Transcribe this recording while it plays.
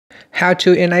how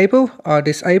to enable or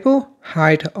disable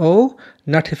hide all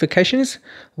notifications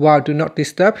while Do Not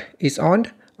Disturb is on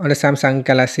the Samsung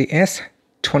Galaxy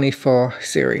S24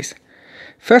 series.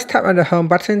 First, tap on the home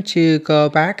button to go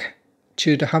back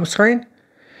to the home screen.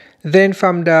 Then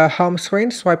from the home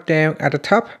screen, swipe down at the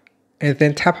top and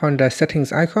then tap on the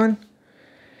settings icon.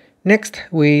 Next,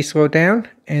 we scroll down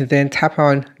and then tap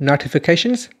on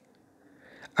notifications.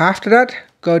 After that,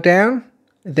 go down,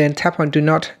 then tap on Do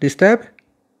Not Disturb.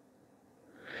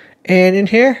 And in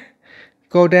here,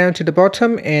 go down to the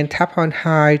bottom and tap on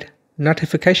Hide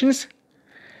Notifications.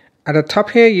 At the top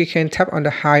here, you can tap on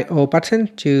the Hide All button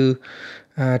to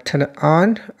turn it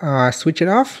on or switch it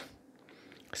off.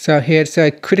 So here's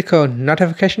critical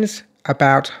notifications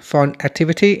about phone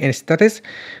activity and status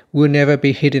will never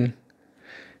be hidden.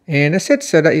 And that's it.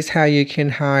 So that is how you can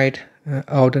hide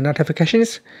all the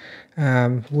notifications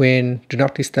when Do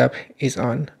Not Disturb is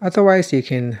on. Otherwise, you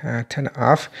can turn it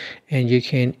off and you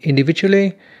can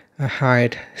individually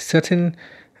hide certain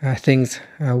things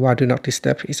while Do Not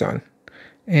Disturb is on.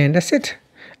 And that's it.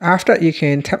 After, you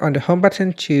can tap on the home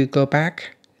button to go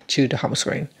back to the home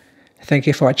screen. Thank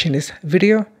you for watching this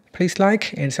video. Please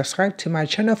like and subscribe to my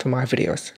channel for more videos.